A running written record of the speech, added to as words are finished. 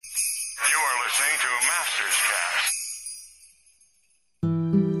listening to Masters Cast.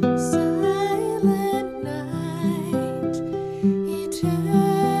 Silent night,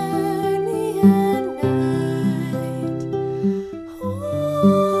 Eternian night,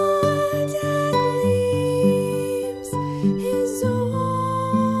 Hordak leaves his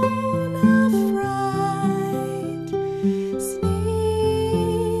own affright,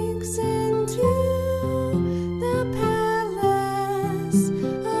 sneaks into the palace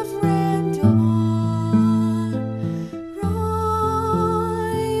of Randor, royal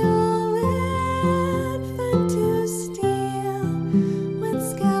infant to steal with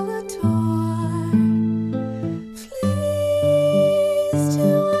Skeletor, flees to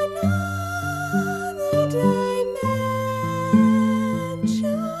another dimension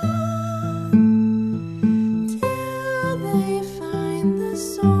till they find the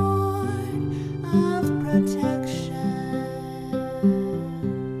sword of protection.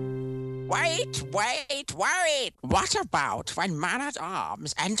 Wait. What about when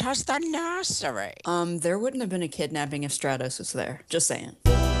Man-at-Arms enters the nursery? There wouldn't have been a kidnapping if Stratos was there. Just saying.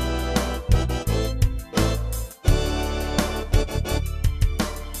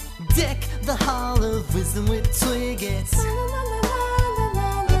 Deck the Hall of Wisdom with Twiggets.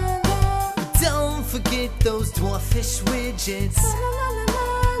 Don't forget those dwarfish widgets.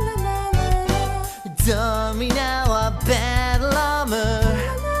 Dummy now our battle armor.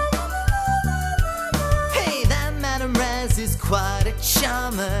 Hey, that Madame Raz is quite a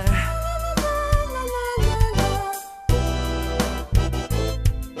charmer.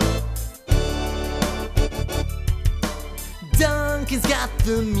 Duncan's got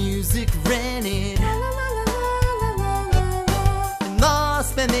the music rented, and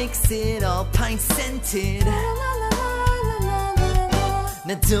Mossman makes it all pint-scented.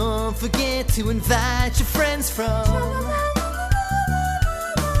 Now don't forget to invite your friends from,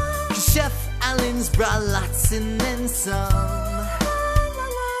 'cause Chef Allen's brought lots and then some.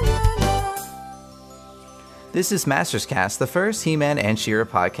 This is Masters Cast, the first He-Man and She-Ra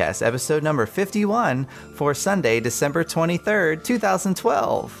podcast, episode number 51 for Sunday, December 23rd,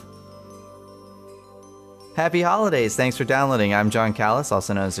 2012. Happy holidays. Thanks for downloading. I'm John Callis,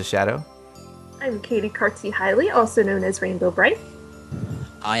 also known as The Shadow. I'm Katie Cartsey-Hiley, also known as Rainbow Bright.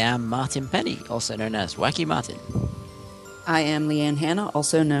 I am Martin Penny, also known as Wacky Martin. I am Leanne Hanna,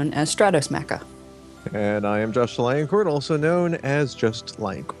 also known as Stratos Macca. And I am Josh Lioncourt, also known as Just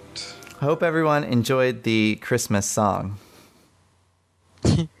Lioncourt. Hope everyone enjoyed the Christmas song.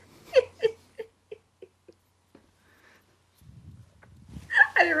 I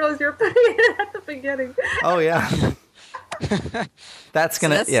didn't realize you were putting it at the beginning. Oh, yeah. That's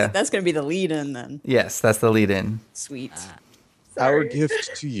gonna, That's gonna be the lead-in then. Yes, that's the lead-in. Sweet. Our Sorry.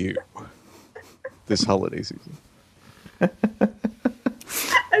 gift to you this holiday season.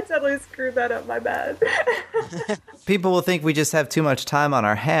 I totally screwed that up, my bad. People will think we just have too much time on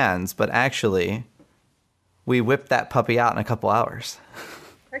our hands, but actually, we whipped that puppy out in a couple hours.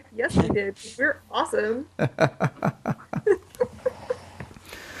 Heck, yes, we did. We're awesome.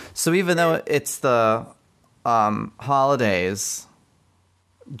 So even though it's the holidays,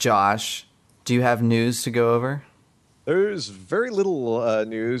 Josh, do you have news to go over? There's very little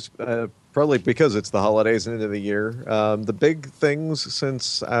news, probably because it's the holidays and end of the year. The big things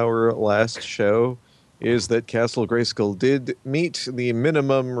since our last show is that Castle Grayskull did meet the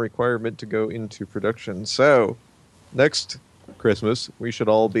minimum requirement to go into production. So next Christmas, we should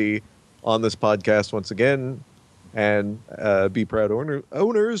all be on this podcast once again and be proud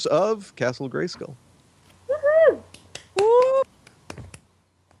owners of Castle Grayskull. Woohoo!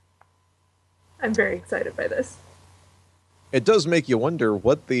 I'm very excited by this. It does make you wonder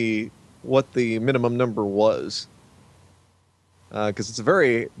what the minimum number was, because it's a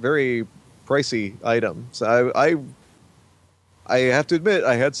very, very pricey item. So I have to admit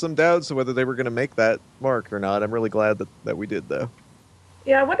I had some doubts of whether they were going to make that mark or not. I'm really glad that we did, though.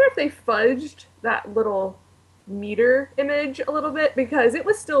 Yeah, I wonder if they fudged that little meter image a little bit, because it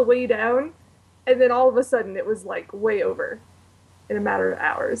was still way down, and then all of a sudden it was like way over in a matter of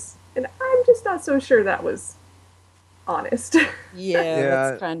hours. And I'm just not so sure that was honest. Yeah,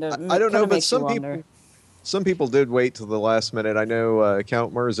 that's kind of. I don't know, but makes you wonder. some people did wait till the last minute. I know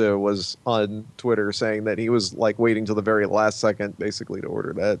Count Mirza was on Twitter saying that he was like waiting till the very last second, basically, to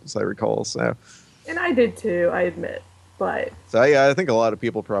order that, as I recall. So, And I did too, I admit. But yeah, I think a lot of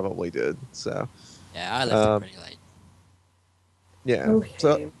people probably did. So, Yeah, I left it pretty late. yeah. Okay,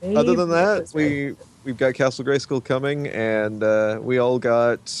 So, maybe other than that, that's right. we've got Castle Grayskull coming, and we all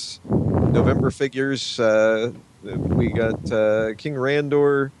got November figures. We got King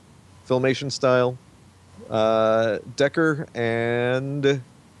Randor, Filmation style, Decker, and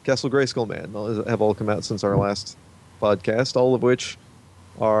Castle Grayskull Man have all come out since our last podcast, all of which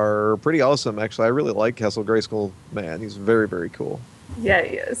are pretty awesome. Actually, I really like Castle Grayskull Man. He's very, very cool. Yeah,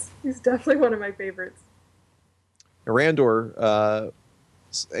 he is. He's definitely one of my favorites. Randor,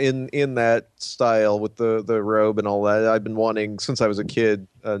 in that style with the robe and all that, I've been wanting since I was a kid.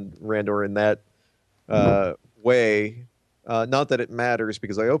 Randor in that way. Not that it matters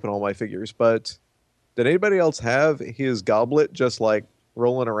because I open all my figures, but did anybody else have his goblet just like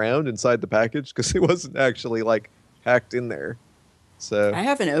rolling around inside the package? Because it wasn't actually like packed in there. So I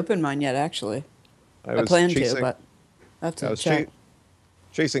haven't opened mine yet, actually. I was plan chasing- to, but I have I to was check.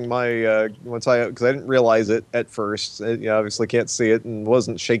 chasing my because I didn't realize it at first. You obviously can't see it and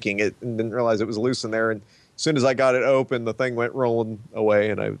wasn't shaking it and didn't realize it was loose in there. And as soon as I got it open, the thing went rolling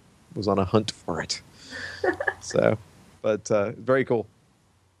away, and I was on a hunt for it. So, but very cool.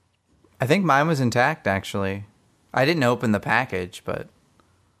 I think mine was intact, actually. I didn't open the package, but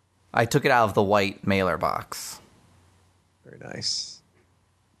I took it out of the white mailer box. Very nice.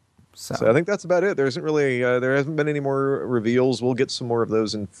 So, So I think that's about it. There isn't really, there hasn't been any more reveals. We'll get some more of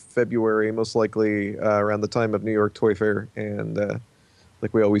those in February, most likely around the time of New York Toy Fair, and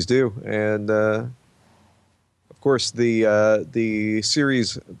like we always do. And of course, the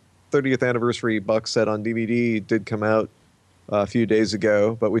series 30th anniversary box set on DVD did come out a few days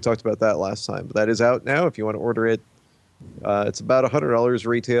ago, but we talked about that last time. But that is out now. If you want to order it, it's about $100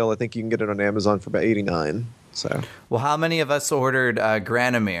 retail. I think you can get it on Amazon for about $89. So well, how many of us ordered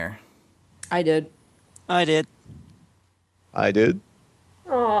Granomir? I did. I did. I did.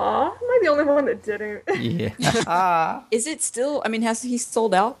 Aw, am I the only one that didn't? Yeah. Is it still? I mean, has he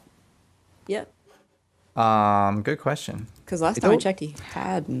sold out yet? Good question. Because last time I checked, he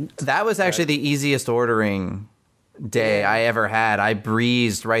hadn't. That was actually the easiest ordering day I ever had. I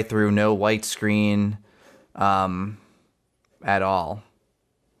breezed right through, no white screen at all.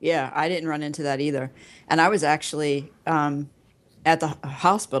 Yeah, I didn't run into that either. And I was actually at the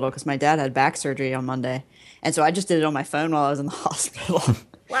hospital because my dad had back surgery on Monday. And so I just did it on my phone while I was in the hospital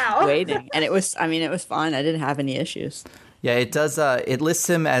Wow. waiting. And it was fine. I didn't have any issues. Yeah, it does. It lists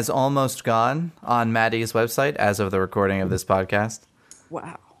him as almost gone on Maddie's website as of the recording of this podcast.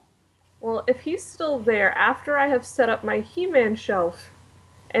 Wow. Well, if he's still there after I have set up my He-Man shelf,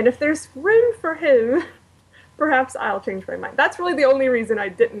 and if there's room for him, perhaps I'll change my mind. That's really the only reason I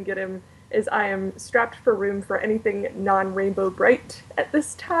didn't get him, is I am strapped for room for anything non-Rainbow Bright at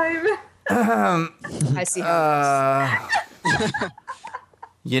this time. I see how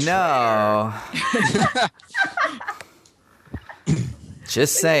You know,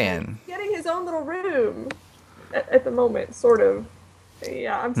 just saying. Getting his own little room at the moment, sort of.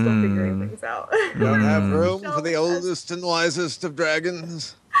 Yeah, I'm still figuring things out. Don't have room Shelf for the has- oldest and wisest of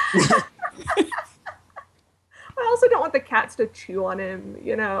dragons. I also don't want the cats to chew on him,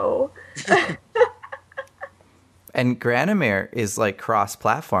 you know. And Granomir is like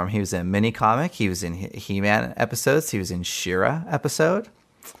cross-platform. He was in mini comic. He was in He-Man episodes. He was in She-Ra episode.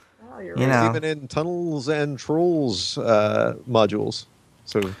 Oh, you're You right. know. Even in Tunnels and Trolls modules.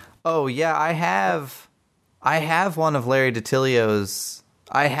 So Oh yeah, I have one of Larry DiTilio's.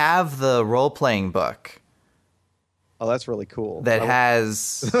 I have the role-playing book oh, that's really cool. that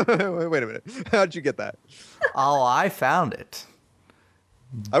has. Wait a minute. How'd you get that? Oh, I found it.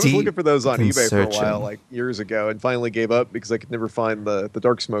 I was Deep looking for those on in eBay for a while, searching. like years ago, and finally gave up because I could never find the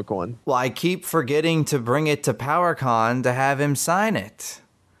Dark Smoke one. Well, I keep forgetting to bring it to PowerCon to have him sign it.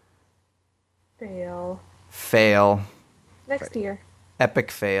 Fail. Fail. Next year.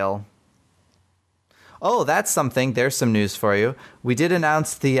 Epic fail. Oh, that's something. There's some news for you. We did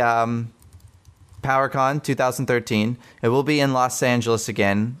announce the PowerCon 2013. It will be in Los Angeles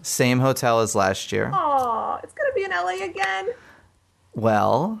again. Same hotel as last year. Aw, it's gonna be in LA again.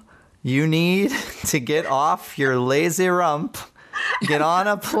 Well, you need to get off your lazy rump, get on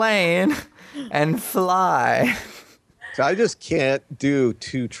a plane, and fly. So I just can't do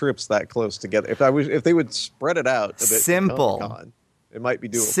two trips that close together. If they would spread it out a bit, for Simple. Comic-Con, it might be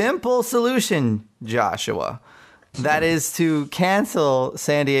doable. Simple solution, Joshua. That is to cancel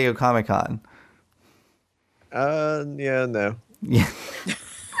San Diego Comic-Con. Yeah, no. Yeah.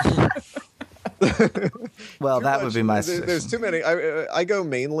 Well, that would be my There's suggestion. too many. I go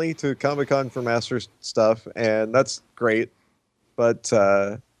mainly to Comic-Con for Masters stuff, and that's great. But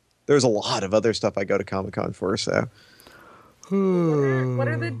there's a lot of other stuff I go to Comic-Con for. So What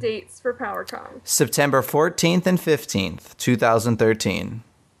are the dates for PowerCon? September 14th and 15th, 2013.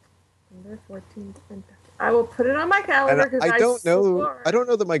 September 14th and 15th. I will put it on my calendar and because I don't know. swore. I don't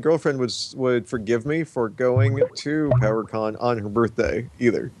know that my girlfriend would forgive me for going to PowerCon on her birthday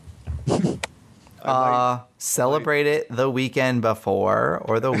either. Celebrate it the weekend before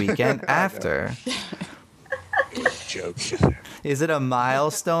or the weekend after. Joke. Is it a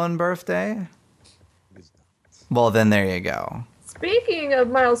milestone birthday? Well, then there you go. Speaking of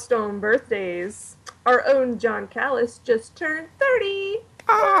milestone birthdays, our own John Callis just turned 30.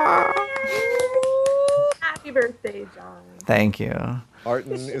 Happy birthday, John. Thank you.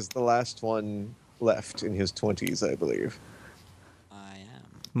 Martin is the last one left in his 20s, I believe. I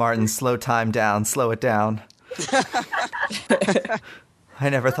am. Martin, slow time down. Slow it down. I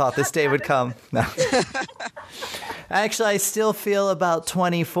never thought this day would come. No. Actually, I still feel about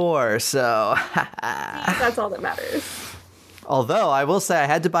 24, so. That's all that matters. Although, I will say I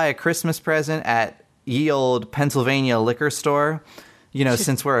had to buy a Christmas present at ye old Pennsylvania liquor store, you know,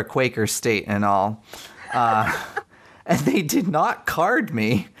 since we're a Quaker state and all. And they did not card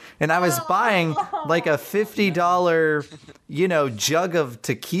me. And I was buying like a $50, you know, jug of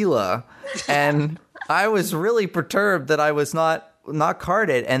tequila. And I was really perturbed that I was not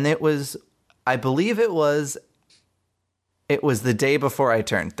carded. And it was, I believe it was the day before I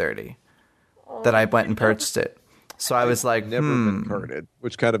turned 30 that I went and purchased it. So I was like, Never been carded,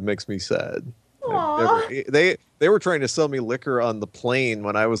 which kind of makes me sad. They were trying to sell me liquor on the plane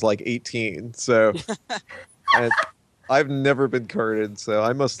when I was like 18. So and I've never been carded, so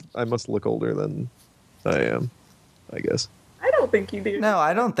I must look older than I am, I guess. I don't think you do. No,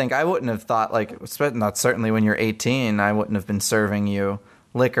 I don't think. I wouldn't have thought, like, not certainly when you're 18, I wouldn't have been serving you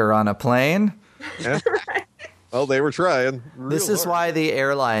liquor on a plane. Yeah. Right. Well, they were trying. This is why the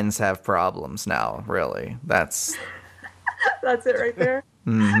airlines have problems now, really. That's it right there.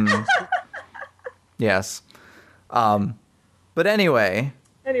 Mm-hmm. Yes. But anyway.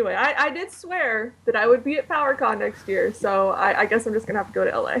 Anyway, I did swear that I would be at PowerCon next year, so I guess I'm just going to have to go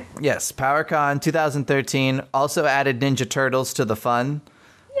to LA. Yes, PowerCon 2013 also added Ninja Turtles to the fun.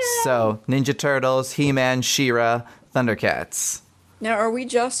 Yay! So, Ninja Turtles, He-Man, She-Ra, Thundercats. Now, are we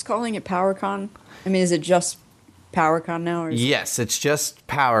just calling it PowerCon? I mean, is it just PowerCon now? Or is yes, it's just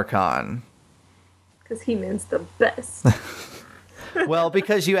PowerCon. Because He-Man's the best. Well,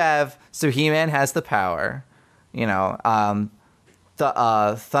 because you have... So, He-Man has the power, you know... The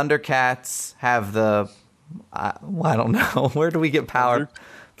Thundercats have the I don't know, where do we get power?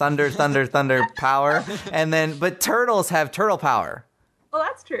 Thunder power, and then but turtles have turtle power. Well,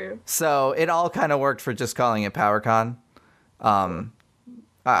 that's true. So it all kind of worked for just calling it PowerCon.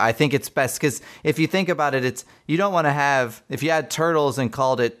 I think it's best because if you think about it, it's you don't want to have if you had turtles and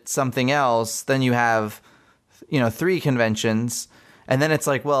called it something else, then you have 3 conventions, and then it's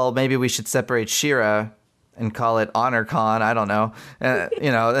like, well, maybe we should separate She-Ra and call it HonorCon. I don't know. And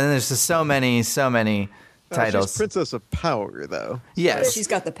there's just so many titles. She's Princess of Power, though. Yes. she's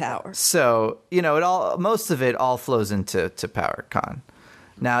got the power. So, most of it all flows into PowerCon.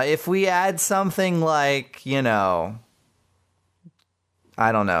 Now, if we add something like, I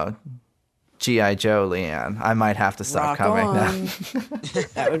don't know, G.I. Joe, Leanne, I might have to stop coming now.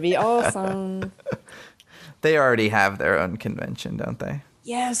 That would be awesome. They already have their own convention, don't they?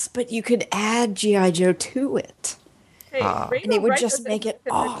 Yes, but you could add G.I. Joe to it. Hey, and it would just make it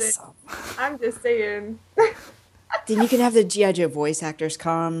awesome. I'm just saying. Then you can have the G.I. Joe voice actors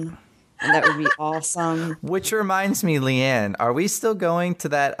come, and that would be awesome. Which reminds me, Leanne, are we still going to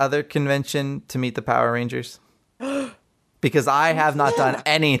that other convention to meet the Power Rangers? Because I have not done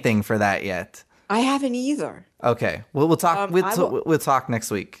anything for that yet. I haven't either. Okay. Well, we'll talk. We'll talk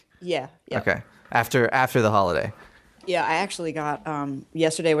next week. Yeah. Okay. After the holiday. Yeah, I actually got,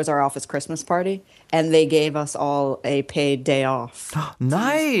 yesterday was our office Christmas party, and they gave us all a paid day off.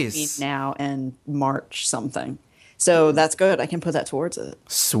 Nice! Now and March something. So that's good. I can put that towards it.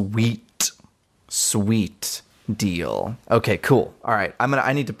 Sweet deal. Okay, cool. All right,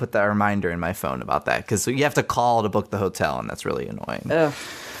 I need to put that reminder in my phone about that, because you have to call to book the hotel, and that's really annoying. Ugh.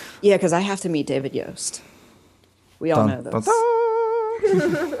 Yeah, because I have to meet David Yost. We all know this.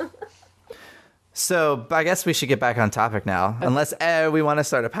 So, I guess we should get back on topic now, unless we want to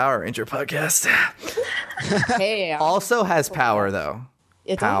start a Power Ranger podcast. Hey, also has power, though.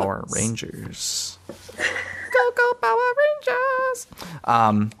 Power does. Rangers. Go, Power Rangers!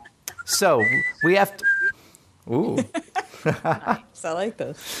 So, we have to... Ooh. Nice. I like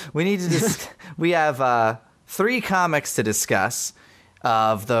this. We have 3 comics to discuss.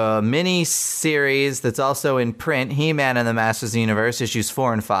 Of the mini series that's also in print, He-Man and the Masters of the Universe, issues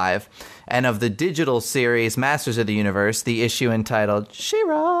 4 and 5, and of the digital series, Masters of the Universe, the issue entitled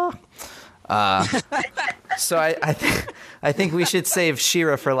She-Ra. So I think we should save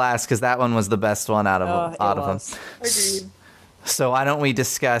She-Ra for last because that one was the best one out of them. Agreed. So why don't we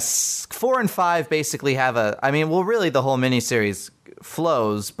discuss 4 and 5 basically have really the whole miniseries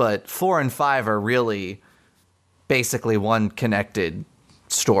flows, but 4 and 5 are really basically one connected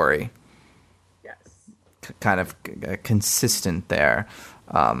story. Yes. Kind of consistent there,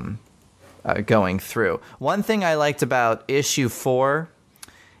 going through. One thing I liked about issue 4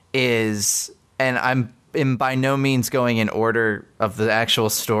 is, and I'm by no means going in order of the actual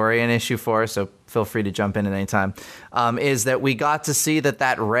story in issue 4, so feel free to jump in at any time, is that we got to see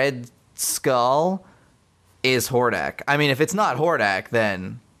that red skull is Hordak. I mean, if it's not Hordak,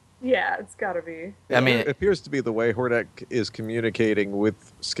 then... Yeah, it's gotta be. It appears to be the way Hordak is communicating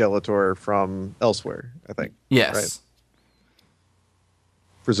with Skeletor from elsewhere, I think. Yes. Right?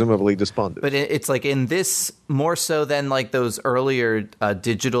 Presumably despondent. But it's like in this, more so than like those earlier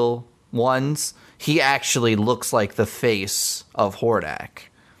digital ones, he actually looks like the face of Hordak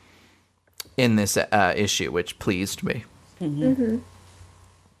in this issue, which pleased me. Mm-hmm.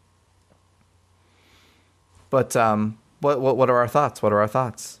 But what are our thoughts? What are our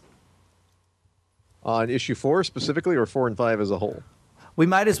thoughts? On issue 4 specifically, or 4 and 5 as a whole? We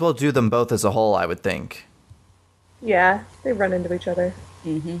might as well do them both as a whole, I would think. Yeah, they run into each other.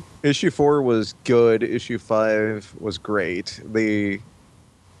 Mm-hmm. Issue 4 was good. Issue 5 was great.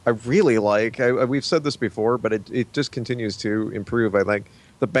 I really like, we've said this before, but it just continues to improve. I think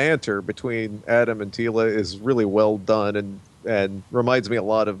the banter between Adam and Teela is really well done and reminds me a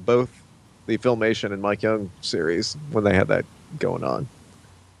lot of both the Filmation and Mike Young series when they had that going on.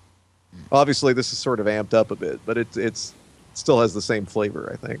 Obviously, this is sort of amped up a bit, but it's still has the same flavor,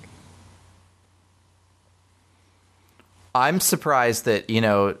 I think. I'm surprised that,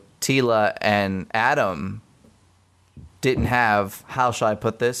 Teela and Adam didn't have, how shall I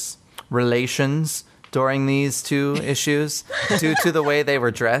put this, relations during these 2 issues due to the way they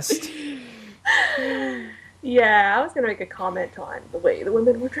were dressed. Yeah, I was going to make a comment on the way the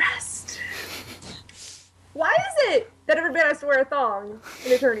women were dressed. Why is it that everybody has to wear a thong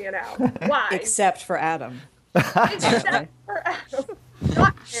in Eternia now? Why? Except for Adam. Except for Adam.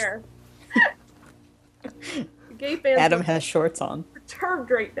 Not fair. Gay fans Adam are has shorts on.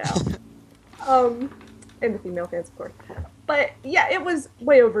 perturbed right now. And the female fans, of course. But yeah, it was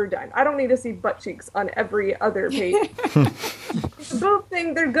way overdone. I don't need to see butt cheeks on every other page. The boob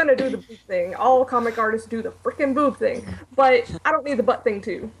thing, they're gonna do the boob thing. All comic artists do the freaking boob thing. But I don't need the butt thing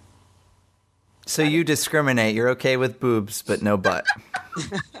too. So you discriminate. You're okay with boobs, but no butt.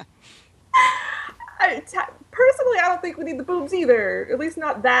 Personally, I don't think we need the boobs either. At least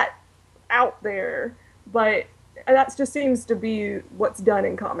not that out there. But that just seems to be what's done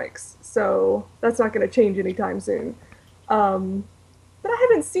in comics. So that's not going to change anytime soon. But I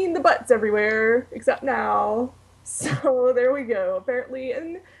haven't seen the butts everywhere, except now. So there we go. Apparently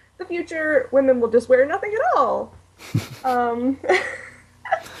in the future, women will just wear nothing at all.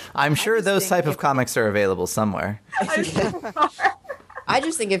 I'm sure those type of comics are available somewhere. I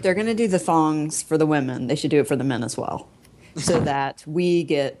just think if they're going to do the thongs for the women, they should do it for the men as well. So that we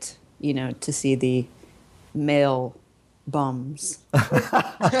get, to see the male bums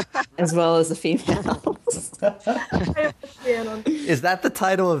as well as the females. Is that the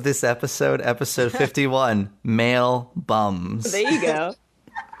title of this episode? Episode 51, Male Bums. There you go.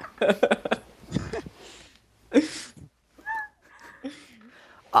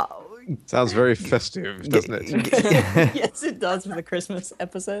 Sounds very festive, doesn't it? Yes, it does for the Christmas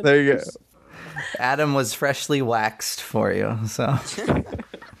episode. There you go. Adam was freshly waxed for you, so...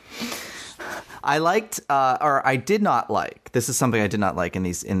 I liked, or I did not like, this is something I did not like in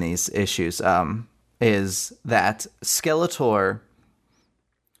these issues, is that Skeletor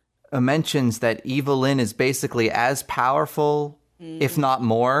mentions that Evelyn is basically as powerful, if not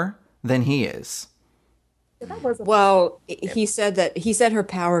more, than he is. Well, he said her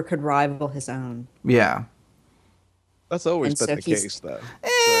power could rival his own. Yeah. That's always And been so the he's- case, though.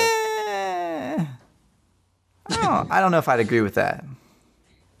 I don't know if I'd agree with that.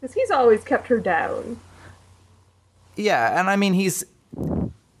 Because he's always kept her down. Yeah, and I mean, he's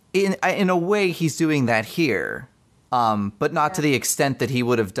in a way he's doing that here, but not to the extent that he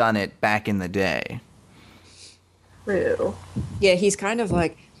would have done it back in the day. True. Yeah, he's kind of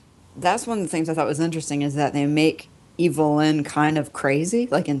like, that's one of the things I thought was interesting is that they make Evelyn kind of crazy,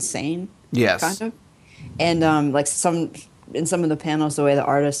 like insane. Yes. Kind of. And like in some of the panels, the way the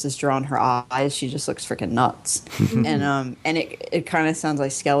artist has drawn her eyes, she just looks freaking nuts. and it kind of sounds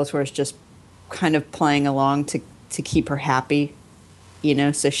like Skeletor is just kind of playing along to keep her happy,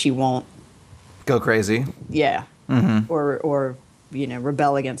 so she won't Go crazy. Yeah. Or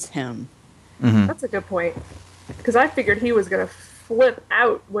rebel against him. That's a good point. Because I figured he was going to flip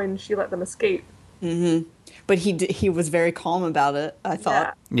out when she let them escape. But he was very calm about it, I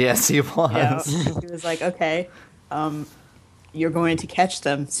thought. Yes, he was. Yeah. He was like, okay, you're going to catch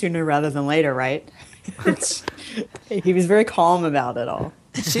them sooner rather than later, right? He was very calm about it all.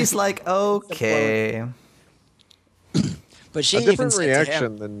 She's like, okay. But she A even different said to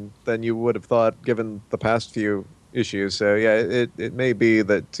him, reaction than you would have thought given the past few issues. So yeah, it may be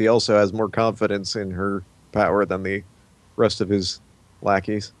that he also has more confidence in her power than the rest of his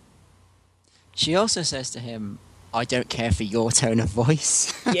lackeys. she also says to him, I don't care for your tone of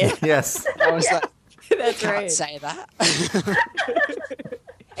voice. Yeah, Yes. I was like, that's can't right. say that.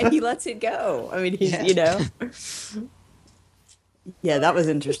 And he lets it go. I mean, he's, Yeah. Yeah, that was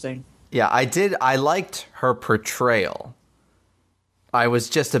interesting. Yeah, I liked her portrayal. I was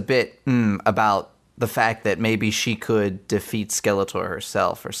just a bit about the fact that maybe she could defeat Skeletor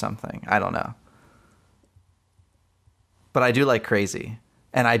herself or something. I don't know. But I do like Crazy.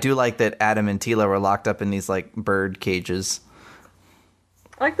 And I do like that Adam and Tila were locked up in these, like, bird cages.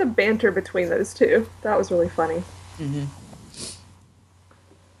 I like the banter between those two. That was really funny. Mm-hmm.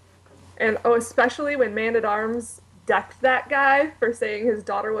 And especially when Man at Arms decked that guy for saying his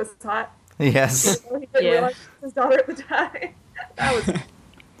daughter was hot. Yes. He didn't Yeah. realize it was his daughter at the time. That was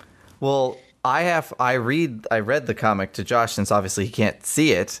Well, I read the comic to Josh since obviously he can't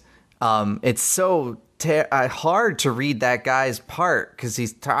see it. It's so hard to read that guy's part because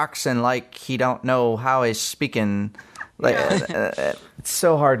he's talking like he don't know how he's speaking. Like it's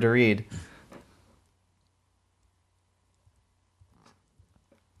so hard to read.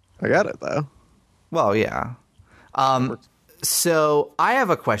 I got it though. Well, yeah. So I have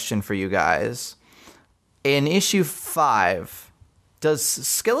a question for you guys. In issue 5, does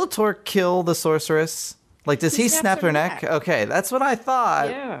Skeletor kill the sorceress? Like, does he snap her neck? Okay, that's what I thought.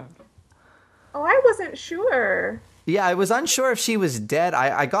 Yeah. Oh, I wasn't sure. Yeah, I was unsure if she was dead.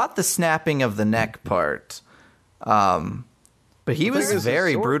 I got the snapping of the neck part. But he The was thing is,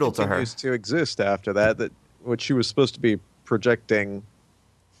 very the sword brutal to her. continues to exist after that, what she was supposed to be projecting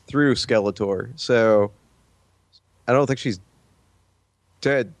through Skeletor. So I don't think she's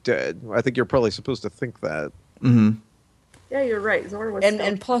dead. I think you're probably supposed to think that. Mm-hmm. Yeah, you're right. Zora was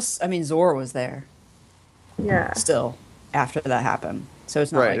And plus, I mean, Zora was there yeah. still after that happened. So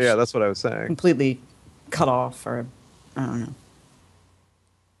it's not Right, like yeah, she that's what I was saying. completely cut off or, I don't know.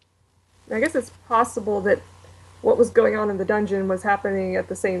 I guess it's possible that what was going on in the dungeon was happening at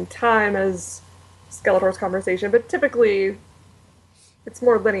the same time as Skeletor's conversation, but typically it's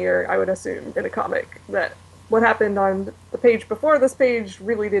more linear, I would assume, in a comic, that what happened on the page before this page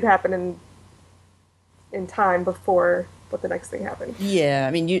really did happen in time before what the next thing happened. Yeah,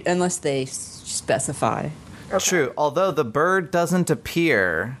 I mean, unless they specify. Okay. True. Although the bird doesn't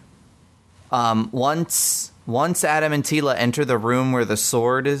appear once Adam and Tila enter the room where the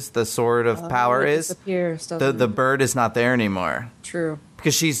sword of power it is, disappears, the doesn't it? bird is not there anymore. True.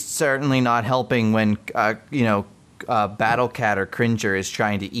 Because she's certainly not helping when Battle Cat or Cringer is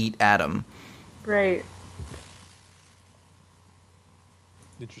trying to eat Adam. Right.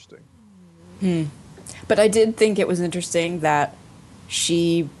 Interesting. But I did think it was interesting that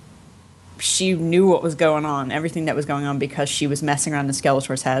she knew what was going on, everything that was going on, because she was messing around in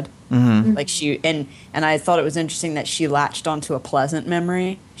Skeletor's head. Mm-hmm. Like and I thought it was interesting that she latched onto a pleasant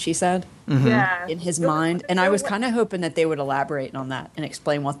memory, she said, Yeah. in his mind. And I was kind of hoping that they would elaborate on that and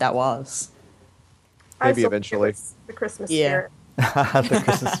explain what that was. I Maybe still think it eventually. was the Christmas Yeah. spirit. The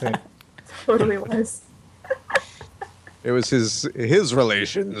Christmas tree. Totally was. It was his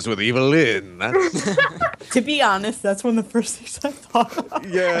relations with Evelyn. That's, To be honest, that's one of the first things I thought of.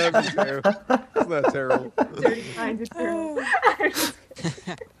 yeah, me too. Isn't that terrible? Dirty kind of true.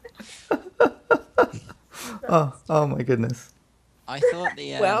 Oh my goodness. I thought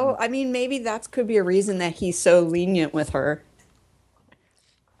the Well, I mean, maybe that could be a reason that he's so lenient with her.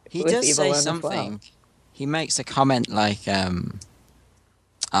 he with does say Evelyn as well. something. He makes a comment like, I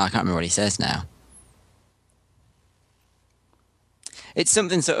can't remember what he says now. It's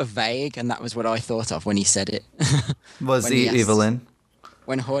something sort of vague, and that was what I thought of when he said it. Was When he asked- Evelyn?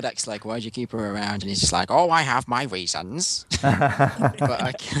 When Hordak's like, why'd you keep her around? And he's just like, oh, I have my reasons. But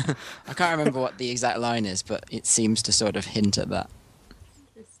I can't remember what the exact line is, but it seems to sort of hint at that.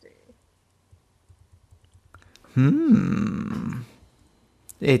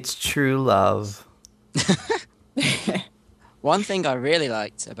 It's true love. One thing I really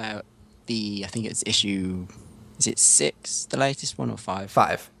liked about I think it's issue, is it 6, the latest one, or 5?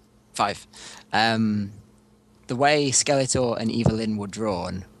 5. 5. The way Skeletor and Evelyn were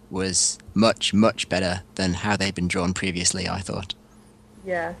drawn was much, much better than how they'd been drawn previously, I thought.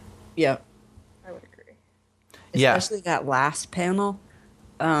 Yeah, Yeah. I would agree. Yeah. Especially that last panel.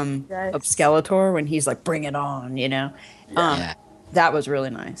 Yes. of Skeletor when he's like, "Bring it on," you know. Yeah. That was really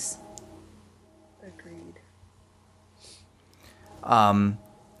nice. Agreed.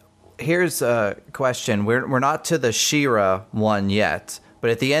 Here's a question. We're not to the She-Ra one yet, but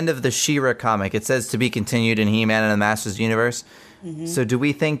at the end of the She-Ra comic, it says to be continued in He-Man and the Masters Universe. So do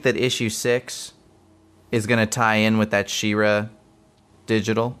we think that issue 6 is going to tie in with that She-Ra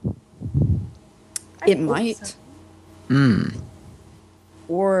digital? It hope might. so.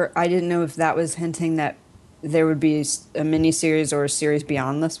 Or I didn't know if that was hinting that there would be a mini-series or a series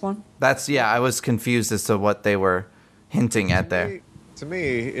beyond this one. I was confused as to what they were hinting at there. To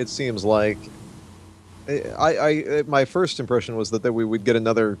me, it seems like my first impression was that we would get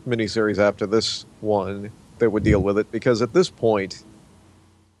another miniseries after this one that would deal with it, because at this point,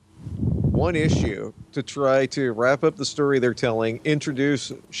 one issue to try to wrap up the story they're telling,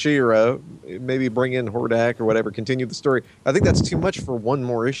 introduce She-Ra, maybe bring in Hordak or whatever, continue the story. I think that's too much for one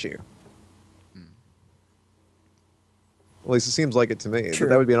more issue. At least it seems like it to me. True.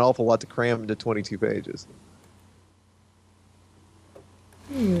 That would be an awful lot to cram into 22 pages.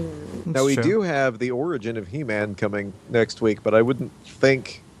 Now, we do have the origin of He-Man coming next week, but I wouldn't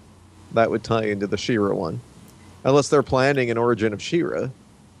think that would tie into the She-Ra one. Unless they're planning an origin of She-Ra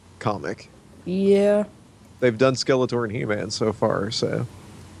comic. Yeah. They've done Skeletor and He-Man so far, so...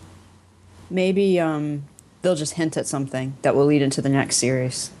 Maybe they'll just hint at something that will lead into the next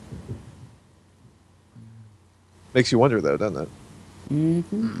series. Makes you wonder, though, doesn't it?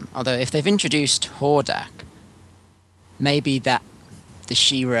 Although, if they've introduced Hordak, maybe that the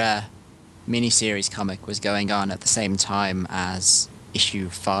She-Ra miniseries comic was going on at the same time as issue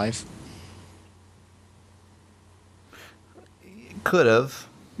 5. Could have.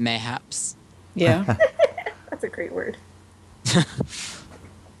 Mayhaps. Yeah. That's a great word.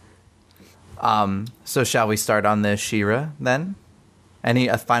 So shall we start on the She-Ra then? Any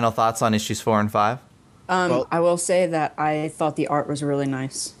final thoughts on issues 4 and 5? Well- I will say that I thought the art was really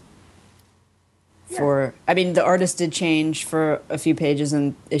nice. I mean, the artist did change for a few pages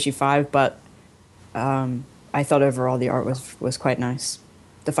in issue 5, but I thought overall the art was quite nice.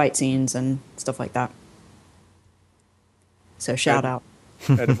 The fight scenes and stuff like that. So shout out.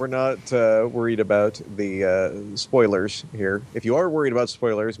 And if we're not worried about the spoilers here, if you are worried about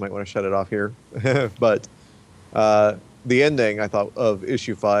spoilers, you might want to shut it off here. But the ending, I thought, of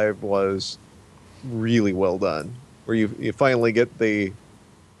issue 5 was really well done, where you finally get the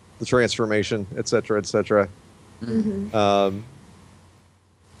transformation, etc., etc. I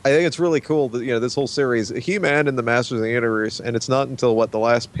think it's really cool that this whole series, He-Man and the Masters of the Universe, and it's not until the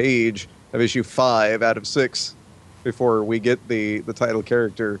last page of issue 5 out of 6 before we get the title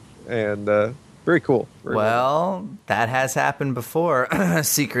character, and very cool. Very Well, that has happened before.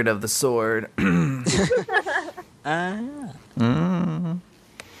 Secret of the Sword. with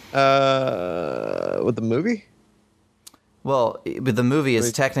the movie. Well, but the movie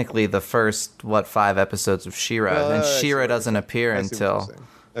is technically the first 5 episodes of She-Ra, Well, and I see She-Ra what doesn't appear I see what you're until. saying.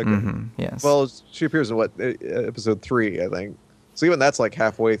 Okay. Yes. Well, she appears in episode 3, I think. So even that's like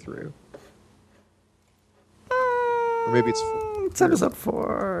halfway through. Or maybe it's 4. It's episode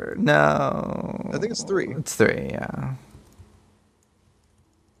 4. No. I think it's 3. It's 3, yeah.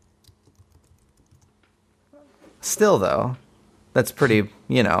 Still, though, that's pretty,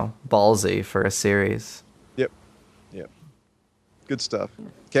 ballsy for a series. Yep. Good stuff.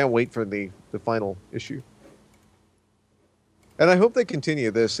 Can't wait for the final issue. And I hope they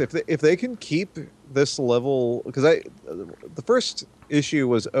continue this. If they can keep this level, because the first issue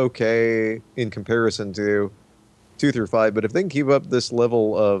was okay in comparison to 2 through 5, but if they can keep up this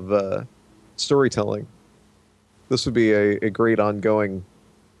level of storytelling, this would be a great ongoing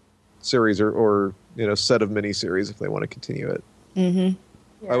series or set of miniseries if they want to continue it. Yeah.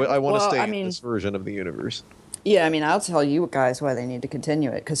 I want to Well, stay I in mean- this version of the universe. Yeah, I mean, I'll tell you guys why they need to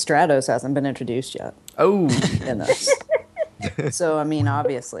continue it, because Stratos hasn't been introduced yet Oh, in this. So, I mean,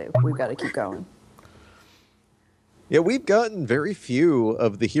 obviously, we've got to keep going. Yeah, we've gotten very few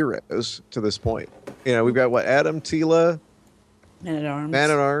of the heroes to this point. We've got Adam, Tila, Man-at-Arms.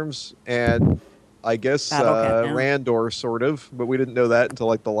 Man-at-Arms, and I guess Battlecat now. Randor, sort of, but we didn't know that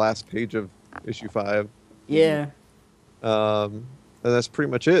until the last page of issue 5. Yeah. And that's pretty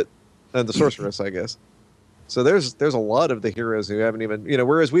much it. And the Sorceress, I guess. So there's a lot of the heroes who haven't even,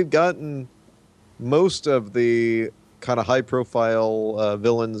 whereas we've gotten most of the kind of high-profile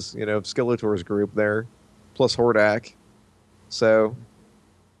villains, of Skeletor's group there, plus Hordak. So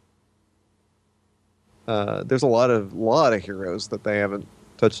there's a lot of heroes that they haven't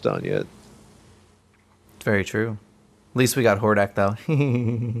touched on yet. very true. At least we got Hordak, though.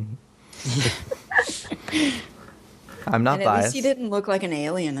 I'm not And at least biased. he didn't look like an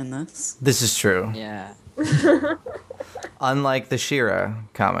alien in this. This is true. Yeah. Unlike the She-Ra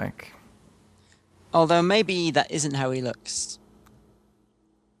comic. Although maybe that isn't how he looks.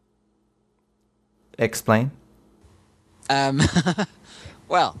 Explain.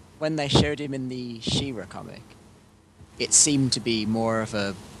 Well, when they showed him in the She-Ra comic, it seemed to be more of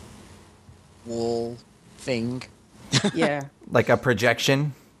a wall thing. Yeah. Like a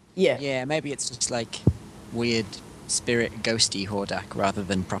projection. Yeah. Yeah, maybe it's just like weird spirit ghosty Hordak rather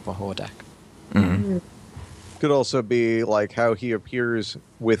than proper Hordak. Could also be like how he appears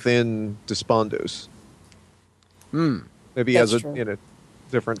within Despondos. Maybe he has That's a true.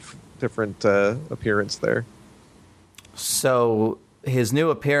 different appearance there. So his new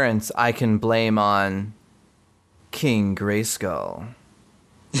appearance I can blame on King Grayskull.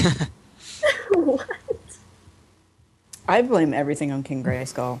 What? I blame everything on King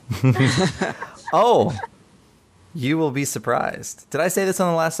Grayskull. Oh, you will be surprised. Did I say this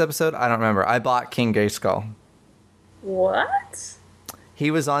on the last episode? I don't remember. I bought King Grayskull. What? He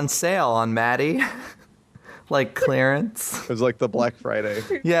was on sale on Maddie. Like clearance. It was like the Black Friday.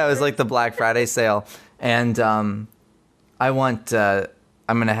 Yeah, it was like the Black Friday sale. And I'm going to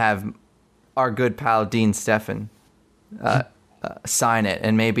have our good pal Dean Steffen sign it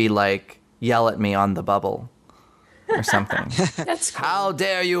and maybe like yell at me on the bubble or something. That's cool. How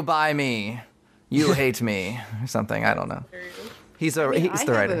dare you buy me? You hate me or something. I don't know. He's the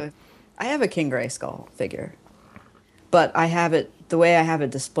writer. I have a King Grayskull figure, but I have it the way I have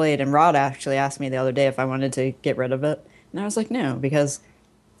it displayed. And Rod actually asked me the other day if I wanted to get rid of it, and I was like, no, because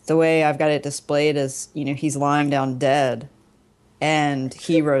the way I've got it displayed is, he's lying down dead, and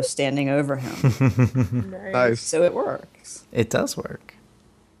Hero's standing over him, Nice. so it works. It does work.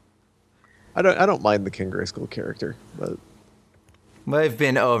 I don't mind the King Grayskull character, but We've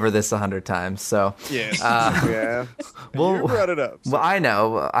been over this 100 times, so yes, yeah. Well- You brought it up. so- well, I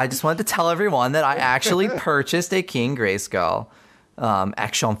know. I just wanted to tell everyone that I actually purchased a King Grayskull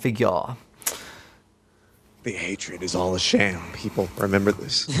action figure. The hatred is all a sham. People, remember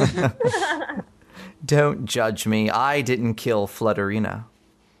this. Don't judge me. I didn't kill Flutterina.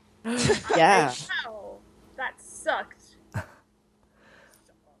 Yeah, Wow, that sucked.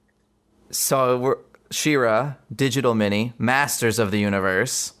 So we're She-Ra, Digital Mini, Masters of the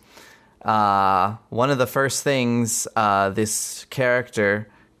Universe. One of the first things this character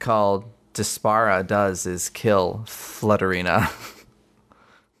called Despara does is kill Flutterina.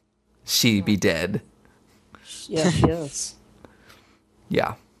 She be dead. yeah, she is.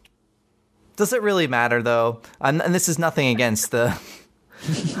 Yeah. Does it really matter, though? And this is nothing against the...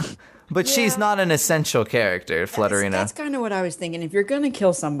 But she's not an essential character, Flutterina. That's kind of what I was thinking. If you're gonna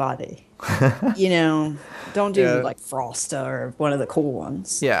kill somebody, don't do Yeah. like Frosta or one of the cool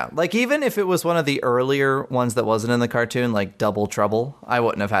ones. Yeah, like even if it was one of the earlier ones that wasn't in the cartoon, like Double Trouble, I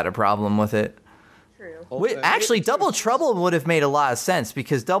wouldn't have had a problem with it. True. Wait, actually, Double Trouble would have made a lot of sense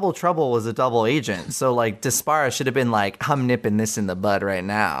because Double Trouble was a double agent. So, like, Despara should have been like, I'm nipping this in the bud right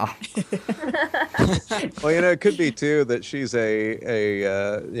now. Well, it could be too that she's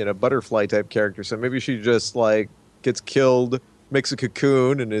a butterfly type character. So maybe she just like gets killed, makes a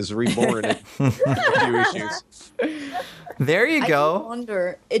cocoon, and is reborn in a few issues. There you I do go.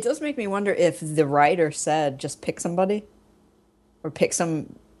 wonder. It does make me wonder if the writer said just pick somebody, or pick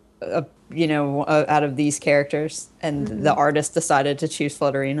some, out of these characters, and the artist decided to choose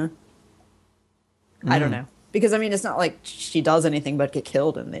Flutterina. I don't know, because it's not like she does anything but get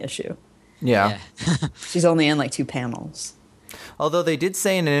killed in the issue. Yeah. She's only in like 2 panels. Although they did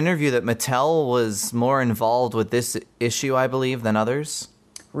say in an interview that Mattel was more involved with this issue, I believe, than others.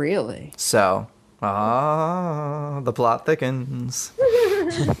 Really? So, the plot thickens.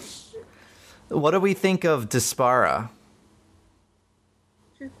 What do we think of Despara?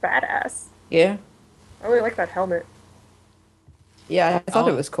 She's badass. Yeah. I really like that helmet. Yeah, I thought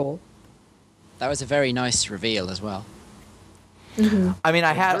Oh. it was cool. That was a very nice reveal as well. I mean,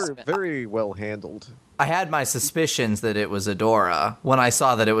 I had Very, very well handled. I had my suspicions that it was Adora when I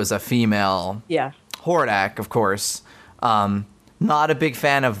saw that it was a female Yeah. Hordak, of course. Not a big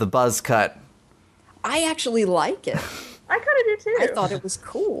fan of the buzz cut. I actually like it. I kind of do too. I thought it was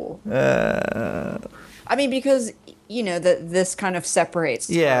cool. Because this kind of separates.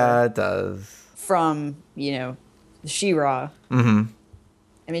 Yeah, her it does. from She-Ra. Mm-hmm.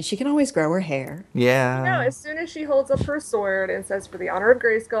 She can always grow her hair. Yeah. No, as soon as she holds up her sword and says, "For the honor of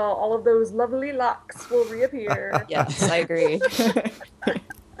Grayskull," all of those lovely locks will reappear. Yes, I agree.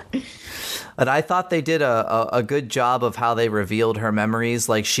 But I thought they did a good job of how they revealed her memories.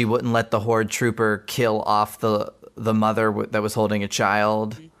 Like, she wouldn't let the Horde Trooper kill off the mother that was holding a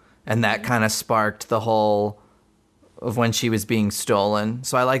child. And that kind of sparked the whole of when she was being stolen.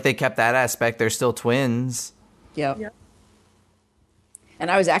 So I like they kept that aspect. They're still twins. Yep. Yep. And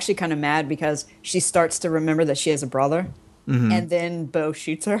I was actually kind of mad because she starts to remember that she has a brother, and then Bo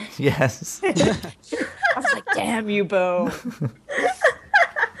shoots her. Yes. I was like, "Damn you, Bo!"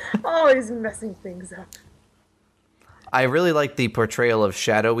 Always messing things up. I really like the portrayal of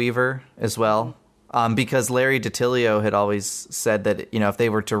Shadow Weaver as well, because Larry DiTillio had always said that, you know, if they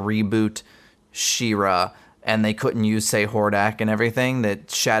were to reboot She-Ra and they couldn't use, say, Hordak and everything,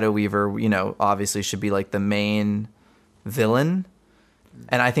 that Shadow Weaver, you know, obviously should be like the main villain.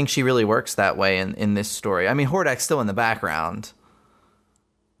 And I think she really works that way in this story. I mean, Hordak's still in the background,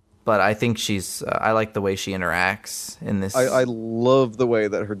 but I think she's. I like the way she interacts in this. I love the way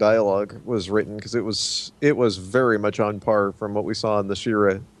that her dialogue was written because it was very much on par from what we saw in the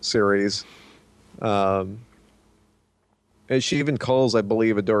She-Ra series. And she even calls, I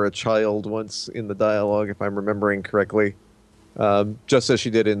believe, Adora child once in the dialogue, if I'm remembering correctly, just as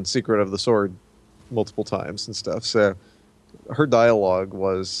she did in Secret of the Sword multiple times and stuff. So her dialogue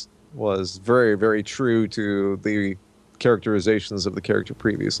was very, very true to the characterizations of the character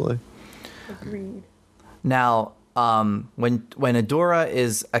previously. Agreed. Now, when Adora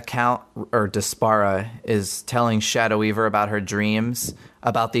is Despara is telling Shadow Weaver about her dreams,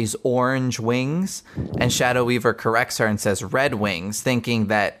 about these orange wings, and Shadow Weaver corrects her and says red wings, thinking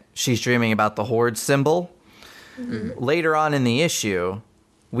that she's dreaming about the Horde symbol. Mm-hmm. Later on in the issue,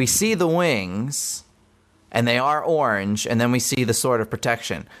 we see the wings, and they are orange, and then we see the Sword of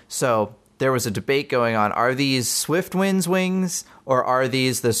Protection. So there was a debate going on. Are these Swiftwind's wings, or are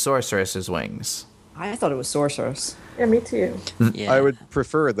these the Sorceress's wings? I thought it was Sorceress. Yeah, me too. Yeah. I would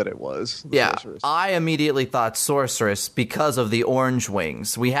prefer that it was. The Yeah, Sorceress. I immediately thought Sorceress because of the orange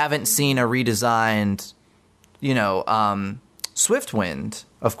wings. We haven't seen a redesigned, you know, Swiftwind,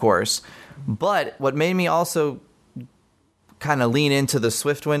 of course. But what made me also kind of lean into the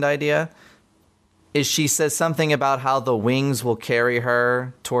Swiftwind idea is she says something about how the wings will carry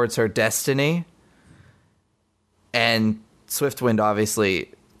her towards her destiny. And Swiftwind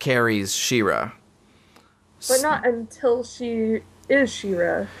obviously carries She-Ra. But not until she is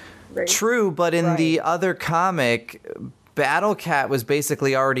She-Ra, right? True, but in Right. the other comic, Battle Cat was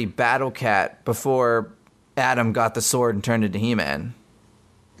basically already Battle Cat before Adam got the sword and turned into He-Man.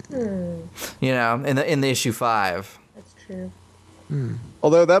 You know, in the issue 5. That's true.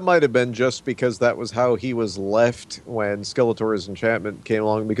 Although that might have been just because that was how he was left when Skeletor's enchantment came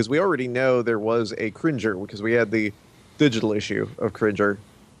along, because we already know there was a Cringer, because we had the digital issue of Cringer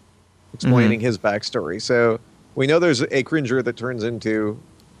explaining his backstory. So we know there's a Cringer that turns into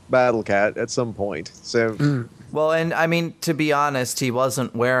Battle Cat at some point. So Well, and I mean, to be honest, he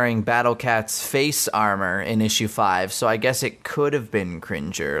wasn't wearing Battle Cat's face armor in issue 5, so I guess it could have been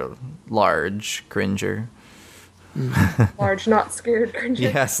Cringer. Large Cringer. Large, not scared Cringer.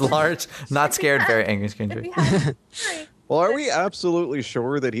 Yes, large, not scared, very angry Cringer. well, are we absolutely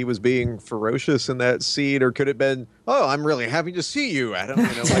sure that he was being ferocious in that scene, or could it have been, oh, I'm really happy to see you, Adam, you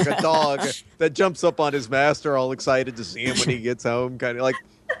know, like a dog that jumps up on his master all excited to see him when he gets home, kind of like,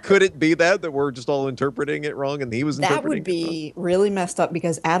 could it be that we're just all interpreting it wrong and he was That interpreting would be really messed up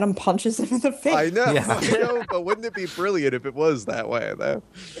because Adam punches him in the face. I know, Yeah. I know, but wouldn't it be brilliant if it was that way, though?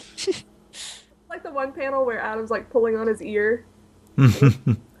 Like the one panel where Adam's like pulling on his ear.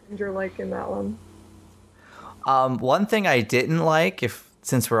 Cringer like in that one. One thing I didn't like,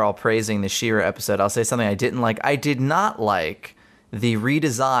 since we're all praising the She-Ra episode, I'll say something I didn't like. I did not like the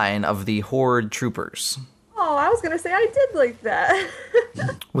redesign of the Horde troopers. Oh, I was gonna say I did like that.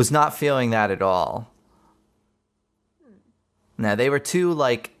 Was not feeling that at all. No, they were too,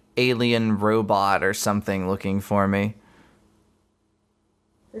 like, alien robot or something looking for me.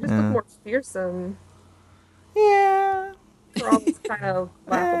 They just look more fearsome. Yeah. For all these kind of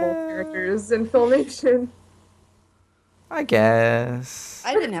laughable characters in Filmation. I guess.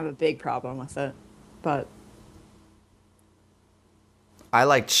 I didn't have a big problem with it, but I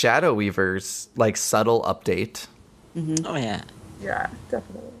liked Shadow Weaver's, like, subtle update. Oh, yeah. Yeah,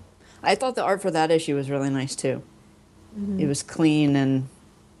 definitely. I thought the art for that issue was really nice too. It was clean and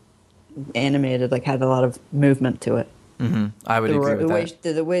animated, like had a lot of movement to it. I would agree with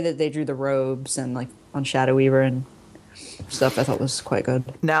that. The way that they drew the robes and like on Shadow Weaver and stuff, I thought was quite good.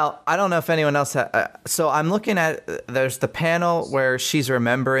 Now, I don't know if anyone else... so I'm looking at... There's the panel where she's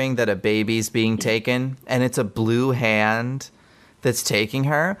remembering that a baby's being taken, and it's a blue hand that's taking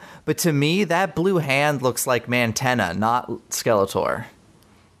her. But to me, that blue hand looks like Mantenna, not Skeletor.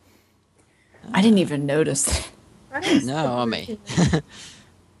 I didn't even notice that. I didn't No, me.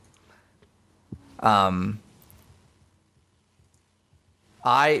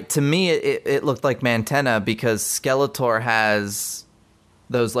 To me, it looked like Mantenna because Skeletor has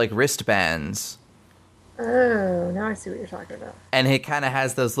those like wristbands, Oh, now I see what you're talking about. and it kind of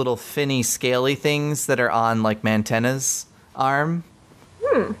has those little finny, scaly things that are on like Mantenna's arm.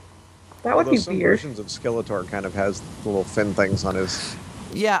 That would Although be some weird. versions of Skeletor kind of has little fin things on his.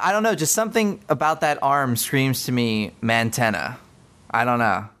 Yeah, I don't know. Just something about that arm screams to me Mantenna. I don't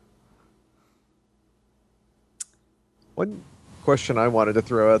know. One question I wanted to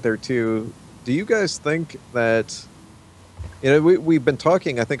throw out there too: do you guys think that we've been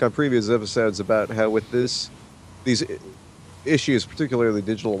talking, I think, on previous episodes about how with these issues, particularly the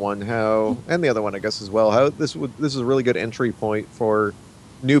digital one, how and the other one, I guess, as well, how this is a really good entry point for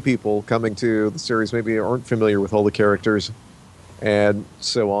new people coming to the series, maybe aren't familiar with all the characters and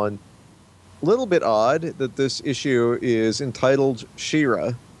so on. A little bit odd that this issue is entitled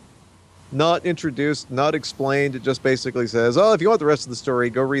She-Ra. Not introduced, not explained. It just basically says, "Oh, if you want the rest of the story,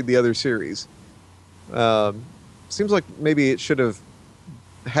 go read the other series." Seems like maybe it should have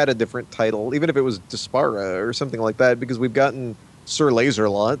had a different title, even if it was Dispara or something like that, because we've gotten Sir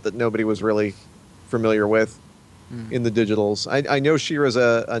Laserlot that nobody was really familiar with in the digitals. I know She-Ra's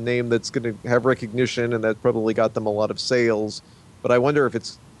a name that's going to have recognition, and that probably got them a lot of sales, but I wonder if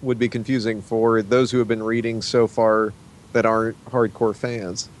it would be confusing for those who have been reading so far that aren't hardcore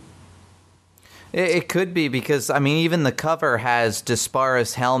fans. It could be because, I mean, even the cover has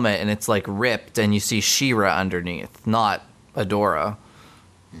Dispara's helmet and it's like ripped and you see She-Ra underneath, not Adora.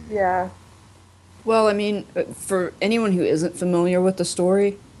 Yeah. Well, I mean, for anyone who isn't familiar with the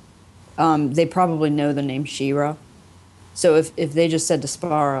story, they probably know the name She-Ra. So if they just said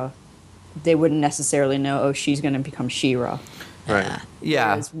Dispara, they wouldn't necessarily know, oh, she's going to become She-Ra. Right.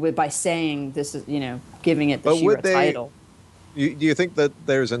 Yeah. Whereas by saying this is, giving it the But She-Ra would they- title. Do you think that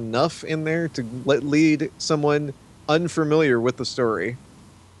there's enough in there to lead someone unfamiliar with the story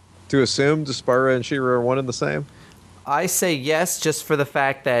to assume Dispara and She-Ra are one and the same? I say yes, just for the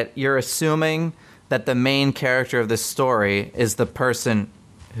fact that you're assuming that the main character of this story is the person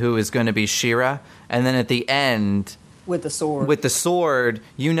who is going to be She-Ra, and then at the end, With the sword. with the sword,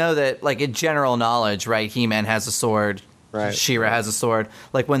 you know that, like, in general knowledge, right? He-Man has a sword. Right. She-Ra has a sword.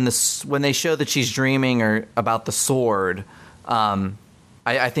 Like when they show that she's dreaming or about the sword,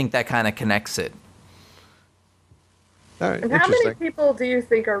 I think that kind of connects it. All right, And how many interesting. people do you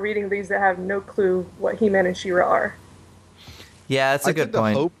think are reading these that have no clue what He-Man and She-Ra are? Yeah, that's a I good tend to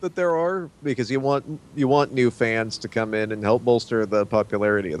point. hope that there are, because you want new fans to come in and help bolster the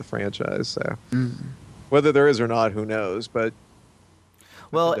popularity of the franchise. So whether there is or not, who knows? But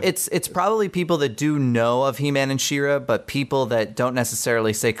Well, it's probably people that do know of He-Man and She-Ra, but people that don't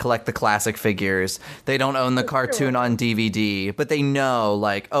necessarily, say, collect the classic figures. They don't own the cartoon on DVD, but they know,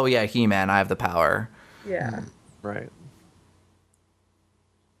 like, oh yeah, He-Man, I have the power. Yeah. right.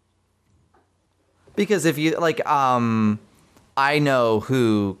 Because if you, like, I know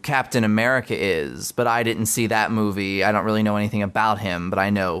who Captain America is, but I didn't see that movie. I don't really know anything about him, but I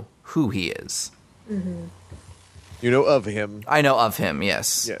know who he is. You know of him. I know of him,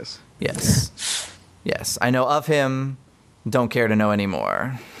 yes. Yes. Yes. Yes. I know of him. Don't care to know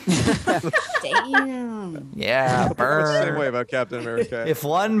anymore. Damn. Yeah, It's the same burn. way about Captain America. If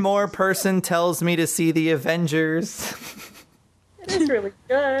one more person tells me to see the Avengers, It is really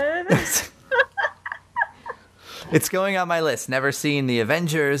good. it's going on my list. Never seen the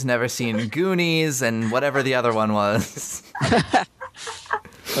Avengers, never seen Goonies, and whatever the other one was.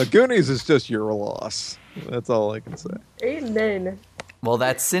 Goonies is just your loss. That's all I can say. Amen. Well,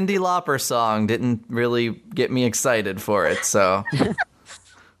 that Cyndi Lauper song didn't really get me excited for it, so.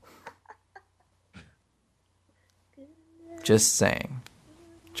 Just saying.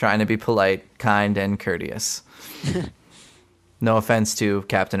 Trying to be polite, kind, and courteous. No offense to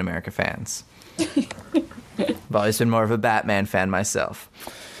Captain America fans. I've always been more of a Batman fan myself.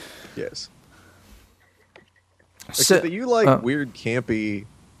 Yes. So, Except that you like weird, campy,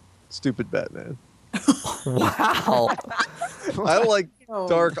 stupid Batman. wow. I like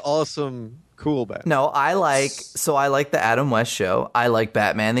dark, awesome, cool Batman. No, I like the Adam West show. I like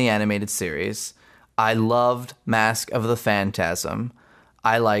Batman the Animated Series. I loved Mask of the Phantasm.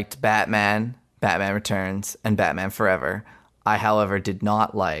 I liked Batman, Batman Returns, and Batman Forever. I, however, did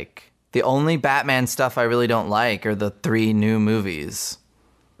not like the only Batman stuff I really don't like are the 3 new movies.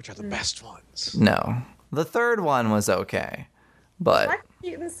 Which are the best ones. No. The third one was okay. But Michael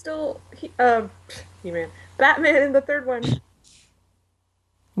Keaton's still He-Man. Batman in the third one.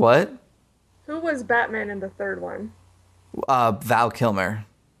 what? Who was Batman in the third one? Val Kilmer.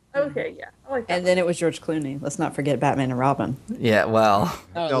 Okay, yeah. I like that. And then it was George Clooney. Let's not forget Batman and Robin. Yeah, well,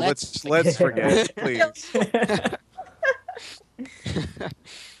 Oh, No, let's forget, please.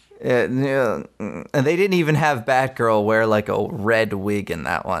 Yeah, and they didn't even have Batgirl wear like a red wig in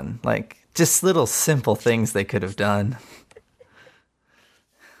that one. Like, just little simple things they could have done.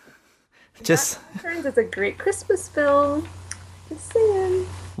 Just Batman Returns is a great Christmas film. Just saying.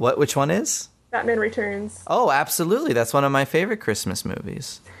 what? Which one is? Batman Returns. Oh, absolutely. That's one of my favorite Christmas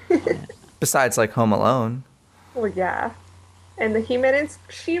movies. Besides, like, Home Alone. Well, yeah. And the He-Man and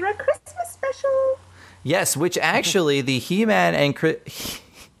She-Ra Christmas special. Yes, which actually the He-Man and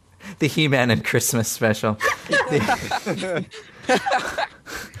the He-Man and Christmas special.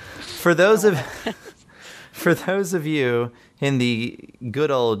 For those of you in the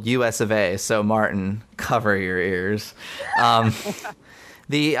good old US of A, so Martin, cover your ears.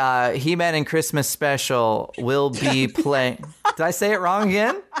 The He-Man and Christmas special will be playing. Did I say it wrong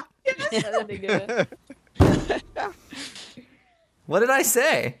again? What did I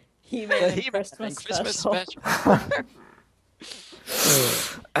say? He-Man and Christmas special.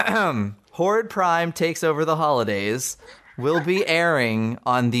 Horde Prime Takes Over the Holidays will be airing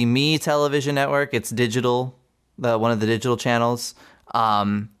on the Me television network. It's digital, one of the digital channels.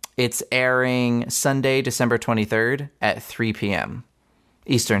 It's airing Sunday, December 23rd at 3 p.m.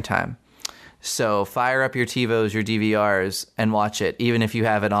 Eastern Time. So fire up your TiVos, your DVRs, and watch it, even if you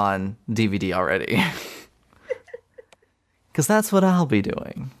have it on DVD already. Because that's what I'll be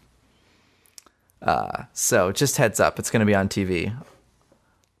doing. So just heads up, it's going to be on TV.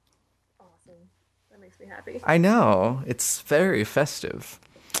 Awesome. That makes me happy. I know, it's very festive.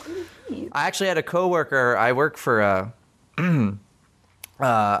 I actually had a coworker. I work for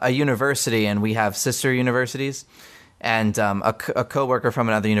a university, and we have sister universities. And a coworker from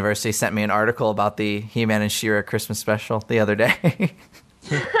another university sent me an article about the He-Man and She-Ra Christmas special the other day.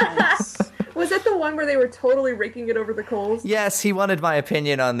 Was it the one where they were totally raking it over the coals? Yes, he wanted my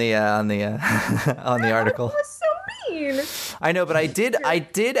opinion on the on the article. That was so mean. I know, but I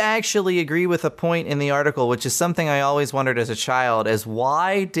did actually agree with a point in the article, which is something I always wondered as a child, is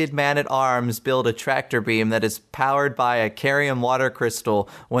why did Man-at-Arms build a tractor beam that is powered by a Carium water crystal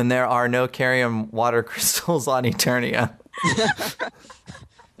when there are no Carium water crystals on Eternia?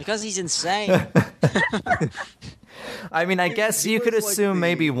 Because he's insane. I mean, I guess you could was like assume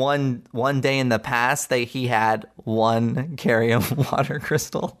maybe one day in the past that he had one Carium water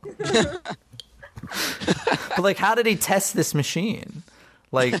crystal. But like, how did he test this machine?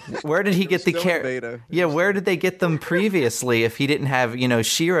 Like, where did he get the still in beta. Yeah, where did they get them previously if he didn't have,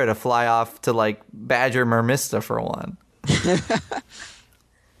 She-Ra to fly off to like Badger Mermista for one?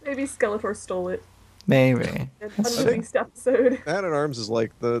 Maybe Skeletor stole it. Maybe. An unreleased episode. Man-at-Arms is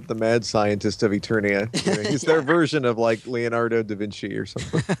like the mad scientist of Eternia. He's their version of like Leonardo da Vinci or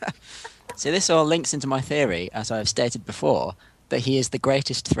something. So this all links into my theory, as I've stated before, that he is the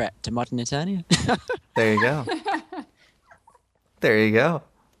greatest threat to modern Eternia. There you go. There you go.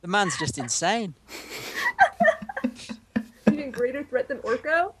 The man's just insane. Even greater threat than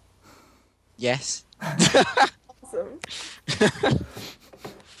Orko? Yes. Awesome.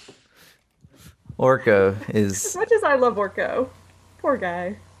 Orko As is. much as I love Orko, poor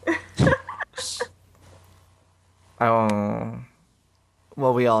guy. Well,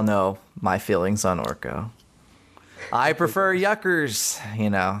 we all know my feelings on Orko. I prefer Yuckers,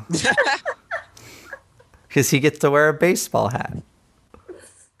 because he gets to wear a baseball hat.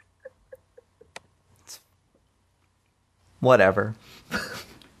 Whatever.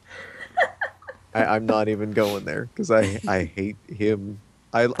 I'm not even going there because I hate him.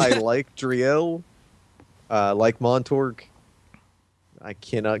 I like Driel, like Montorg. I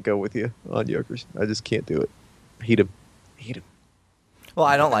cannot go with you on Yokers. I just can't do it. Hate him. Well,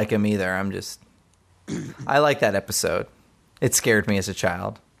 I don't like him either. I like that episode. It scared me as a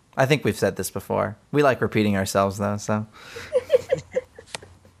child. I think we've said this before. We like repeating ourselves, though, so.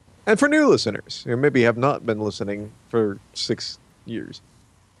 And for new listeners who maybe have not been listening for 6 years,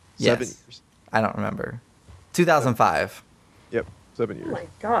 7 Yes. years. I don't remember. 2005. Yep, 7 Oh years. my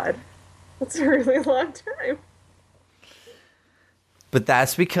god. That's a really long time. But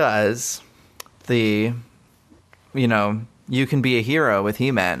that's because you can be a hero with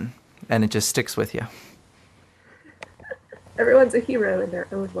He-Man, and it just sticks with you. Everyone's a hero in their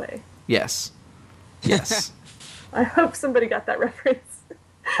own way. Yes. Yes. I hope somebody got that reference.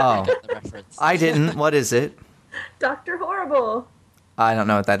 Oh, The reference. I didn't. What is it? Dr. Horrible. I don't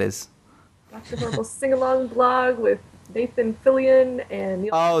know what that is. Dr. Horrible sing-along blog with Nathan Fillion and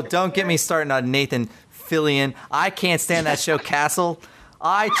Neil. Oh, don't get me started on Nathan Fillion. I can't stand that show, Castle.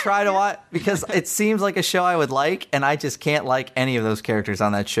 I try to watch because it seems like a show I would like, and I just can't like any of those characters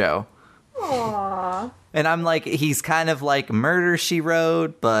on that show. Aww. And I'm like, he's kind of like Murder, She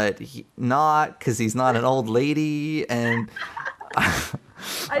Wrote, but not because he's not an old lady. And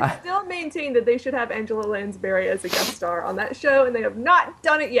I still maintain that they should have Angela Lansbury as a guest star on that show, and they have not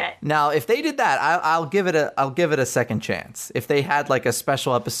done it yet. Now, if they did that, I'll give it a second chance. If they had like a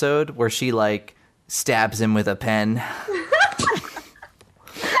special episode where she like stabs him with a pen.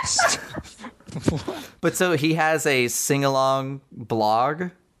 But so he has a sing-along blog.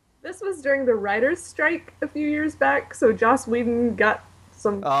 This was during the writer's strike a few years back, so Joss Whedon got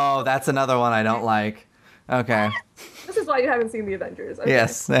some. Oh, that's another one I don't like. Okay. This is why you haven't seen the Avengers. Okay.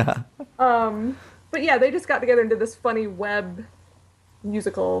 Yes. Yeah. But yeah, they just got together and did this funny web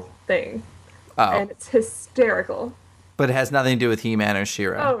musical thing, Oh, and it's hysterical. but it has nothing to do with He-Man or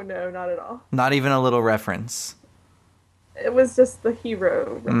She-Ra. Oh no, not at all. Not even a little reference. It was just the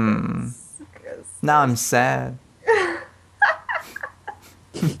hero reference. 'Cause- Now I'm sad.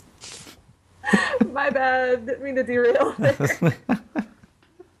 My bad. Didn't mean to derail there.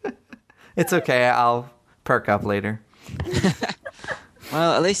 It's okay. I'll perk up later.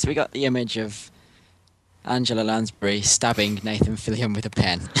 Well, at least we got the image of Angela Lansbury stabbing Nathan Fillion with a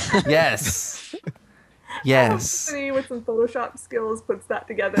pen. Yes. Yes. Somebody with some Photoshop skills puts that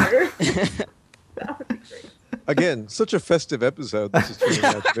together. That would be great. Again, such a festive episode this is turning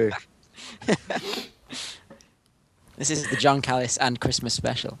out to be. This is the John Callis and Christmas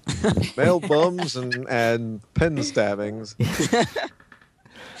special. Male bums and pen stabbings.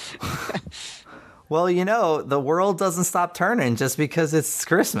 Well, you know, the world doesn't stop turning just because it's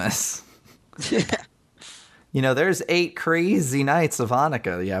Christmas. You know, there's 8 crazy nights of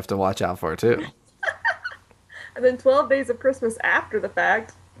Hanukkah you have to watch out for, too. And then 12 days of Christmas after the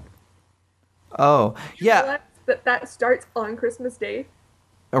fact. Oh, yeah. Realize that starts on Christmas Day.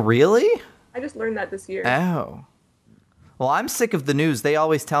 Really? I just learned that this year. Oh. Well, I'm sick of the news. They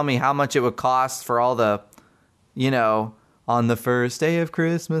always tell me how much it would cost for all the, you know, on the first day of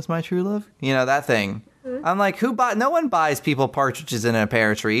Christmas, my true love. You know, that thing. Mm-hmm. I'm like, no one buys people partridges in a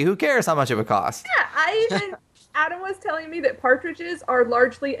pear tree. Who cares how much it would cost? Yeah, Adam was telling me that partridges are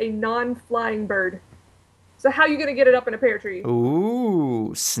largely a non-flying bird. So how are you going to get it up in a pear tree?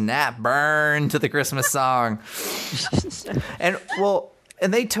 Ooh, snap burn to the Christmas song. And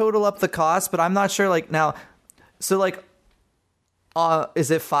they total up the cost, but I'm not sure, like, now, so, like, is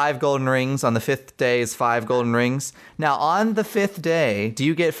it 5 golden rings? On the 5th day is 5 golden rings. Now, on the 5th day, do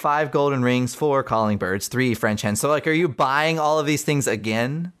you get 5 golden rings, 4 calling birds, 3 French hens? So, like, are you buying all of these things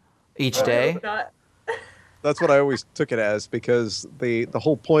again each day? Not. That's what I always took it as, because the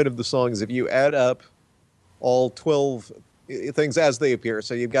whole point of the song is if you add up all 12 things as they appear.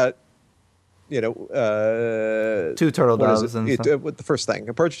 So you've got, 2 turtle what is doves it? and stuff. With the first thing,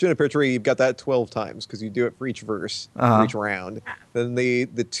 a partridge in a pear tree, you've got that 12 times because you do it for each verse, for each round. Then the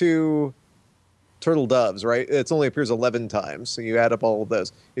 2 turtle doves, right? It only appears 11 times, so you add up all of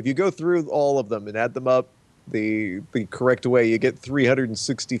those. If you go through all of them and add them up the correct way, you get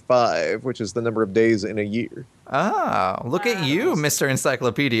 365, which is the number of days in a year. Oh, look at you, Mr.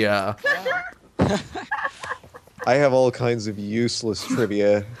 Encyclopedia. I have all kinds of useless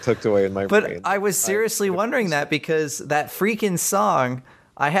trivia tucked away in my brain. But I was seriously wondering that because that freaking song,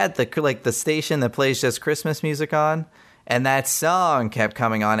 I had the station that plays just Christmas music on, and that song kept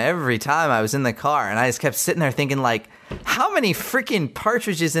coming on every time I was in the car, and I just kept sitting there thinking, like, how many freaking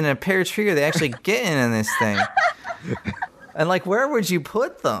partridges in a pear tree are they actually getting in this thing? And, like, where would you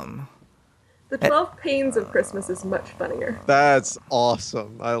put them? The 12 Pains of Christmas is much funnier. That's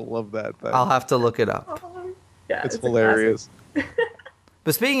awesome. I love that thing. I'll have to look it up. Yeah, It's a hilarious.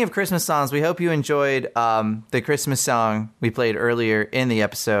 But speaking of Christmas songs, we hope you enjoyed the Christmas song we played earlier in the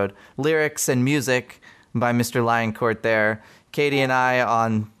episode. Lyrics and music by Mr. Lioncourt there. Katie and I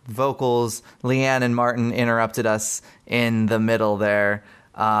on vocals. Leanne and Martin interrupted us in the middle there.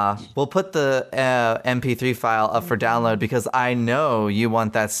 We'll put the MP3 file up for download because I know you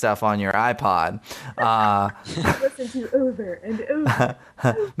want that stuff on your iPod. Listen to over and over.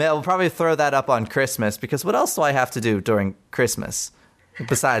 Man, we'll probably throw that up on Christmas because what else do I have to do during Christmas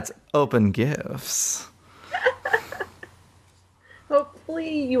besides open gifts?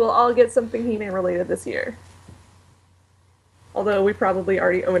 Hopefully you will all get something He-Man related this year. Although we probably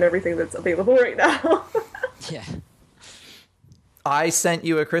already own everything that's available right now. Yeah. I sent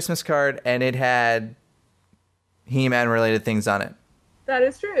you a Christmas card and it had He-Man related things on it. That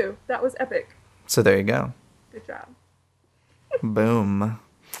is true. That was epic. So there you go. Good job. Boom.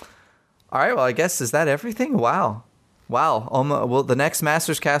 All right, well, I guess, is that everything? Wow. Well, the next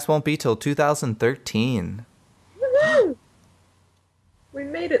Masters Cast won't be till 2013. Woohoo! We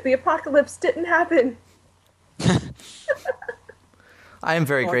made it. The apocalypse didn't happen. I am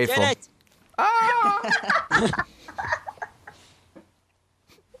very grateful. Get it?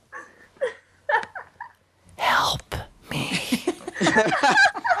 Help me.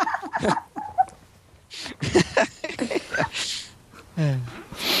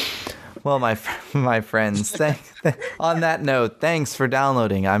 Well, my friends, on that note, thanks for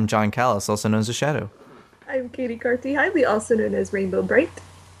downloading. I'm John Callis, also known as The Shadow. I'm Katie Carty Hiley, also known as Rainbow Bright.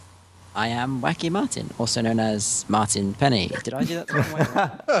 I am Wacky Martin, also known as Martin Penny. Did I do that the wrong way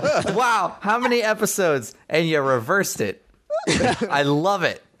around? Wow, how many episodes? And you reversed it. I love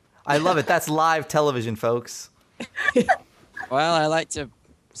it. I love it. That's live television, folks. Well, I like to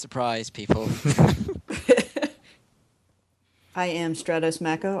surprise people. I am Stratos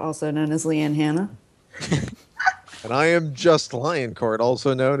Mako, also known as Leanne Hanna. And I am just Lioncourt,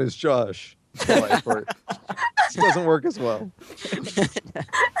 also known as Josh. Lioncourt. This doesn't work as well.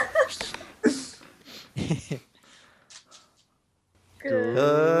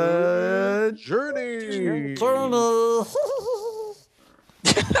 Good Journey.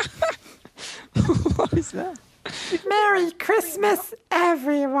 What is that? Merry Christmas,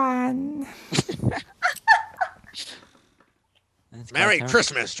 everyone. That's Merry quite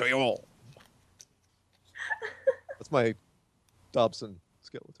Christmas to you all. That's my Dobson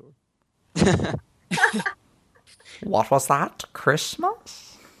Skeletor. What was that?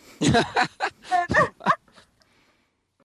 Christmas?